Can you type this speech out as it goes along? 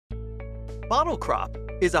Bottle crop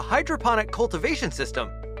is a hydroponic cultivation system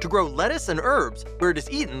to grow lettuce and herbs where it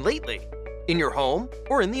is eaten lately, in your home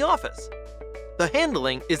or in the office. The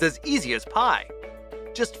handling is as easy as pie.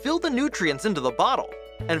 Just fill the nutrients into the bottle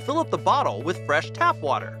and fill up the bottle with fresh tap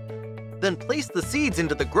water. Then place the seeds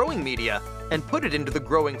into the growing media and put it into the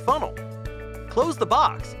growing funnel. Close the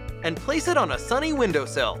box and place it on a sunny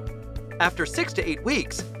windowsill. After 6 to 8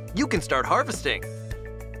 weeks, you can start harvesting.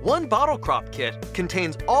 One bottle crop kit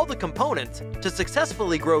contains all the components to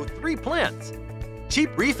successfully grow 3 plants. Cheap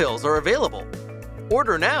refills are available.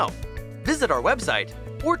 Order now. Visit our website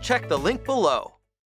or check the link below.